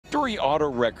Victory Auto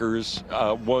Wreckers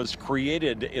was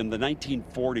created in the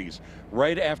 1940s,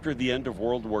 right after the end of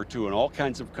World War II, and all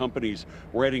kinds of companies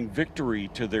were adding victory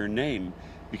to their name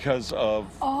because of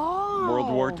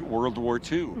World War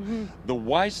II. The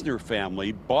Weisner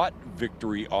family bought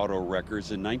Victory Auto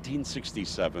Wreckers in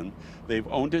 1967. They've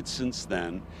owned it since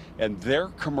then, and their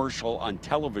commercial on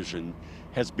television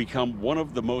has become one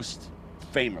of the most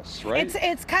famous, right?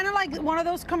 It's kind of like one of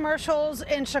those commercials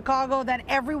in Chicago that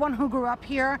everyone who grew up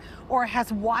here or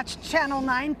has watched Channel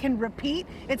 9 can repeat.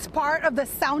 It's part of the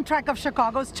soundtrack of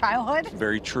Chicago's childhood.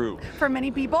 Very true. For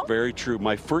many people. Very true.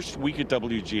 My first week at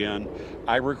WGN,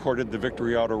 I recorded the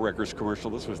Victory Auto Wreckers commercial.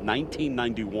 This was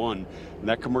 1991, and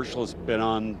that commercial has been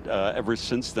on ever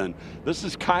since then. This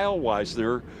is Kyle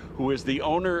Weisner, who is the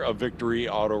owner of Victory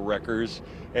Auto Wreckers,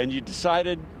 and you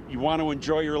decided you want to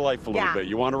enjoy your life a little bit.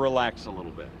 You want to relax a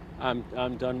little bit.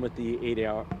 I'm done with the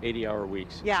 80-hour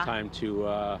weeks. It's time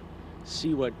to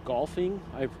see what golfing.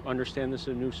 I understand this is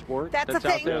a new sport that's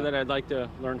out there that I'd like to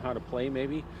learn how to play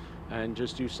maybe, and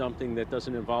just do something that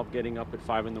doesn't involve getting up at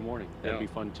 5 in the morning. That'd be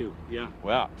fun too. Yeah.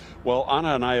 Wow. Well,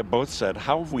 Anna and I have both said,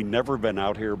 how have we never been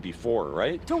out here before,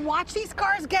 right? To watch these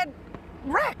cars get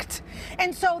wrecked.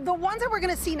 And so the ones that we're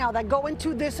going to see now that go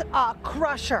into this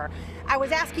crusher, I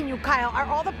was asking you, Kyle, are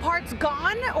all the parts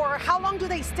gone, or how long do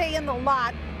they stay in the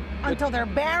lot until they're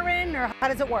barren, or how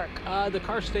does it work? The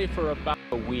cars stay for about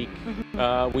a week.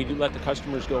 We do let the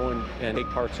customers go and take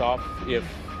parts off if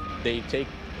they take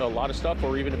a lot of stuff,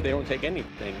 or even if they don't take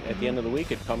anything. At the end of the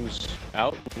week, it comes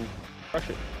out and crush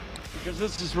it. Because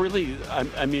this is really,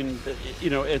 I mean, you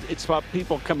know, it's about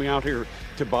people coming out here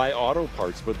to buy auto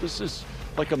parts, but this is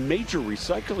like a major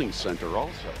recycling center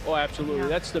also. Oh, absolutely.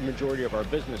 That's the majority of our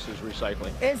business is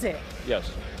recycling. Is it?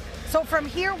 Yes. So from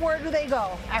here, where do they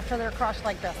go after they're crushed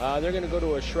like this? They're going to go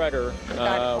to a shredder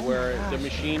where the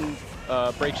machine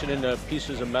breaks it into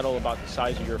pieces of metal about the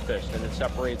size of your fist, and it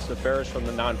separates the ferrous from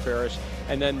the non-ferrous,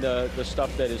 and then the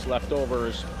stuff that is left over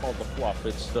is called the fluff.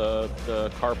 It's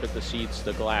the carpet, the seats,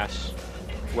 the glass,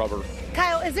 rubber.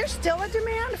 Kyle, is there still a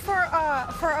demand for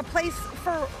a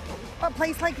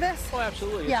place like this? Oh,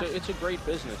 absolutely. Yeah. It's a great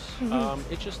business.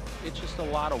 It's just a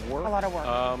lot of work. A lot of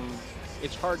work.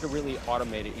 It's hard to really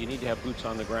automate it. You need to have boots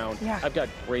on the ground. Yeah. I've got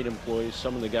great employees.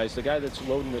 Some of the guy that's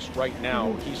loading this right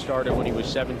now, he started when he was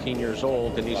 17 years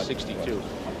old, and he's 62.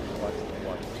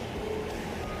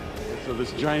 So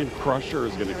this giant crusher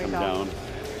is going to come down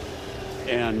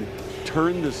and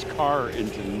turn this car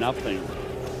into nothing,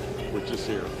 which is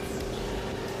here.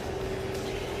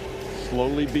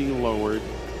 Slowly being lowered.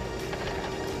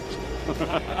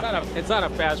 It's not a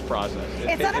fast process.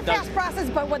 It's not a fast process,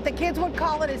 but what the kids would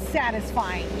call it is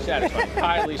satisfying. Satisfying.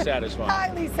 Highly satisfying.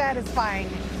 Highly satisfying.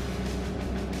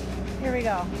 Here we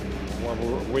go. While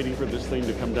we're waiting for this thing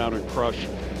to come down and crush,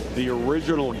 the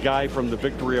original guy from the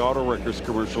Victory Auto Wreckers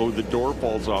commercial who the door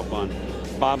falls off on,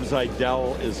 Bob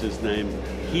Zidell is his name.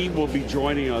 He will be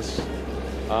joining us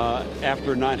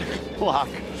after 9 o'clock.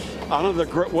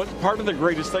 What part of the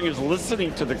greatest thing is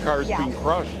listening to the cars being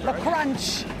crushed, right? The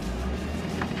crunch.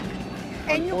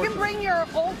 And you can bring your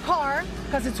old car,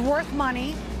 because it's worth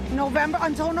money,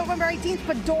 until November 18th,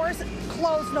 but doors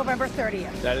close November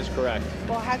 30th. That is correct.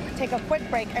 We'll have to take a quick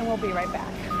break, and we'll be right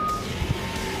back.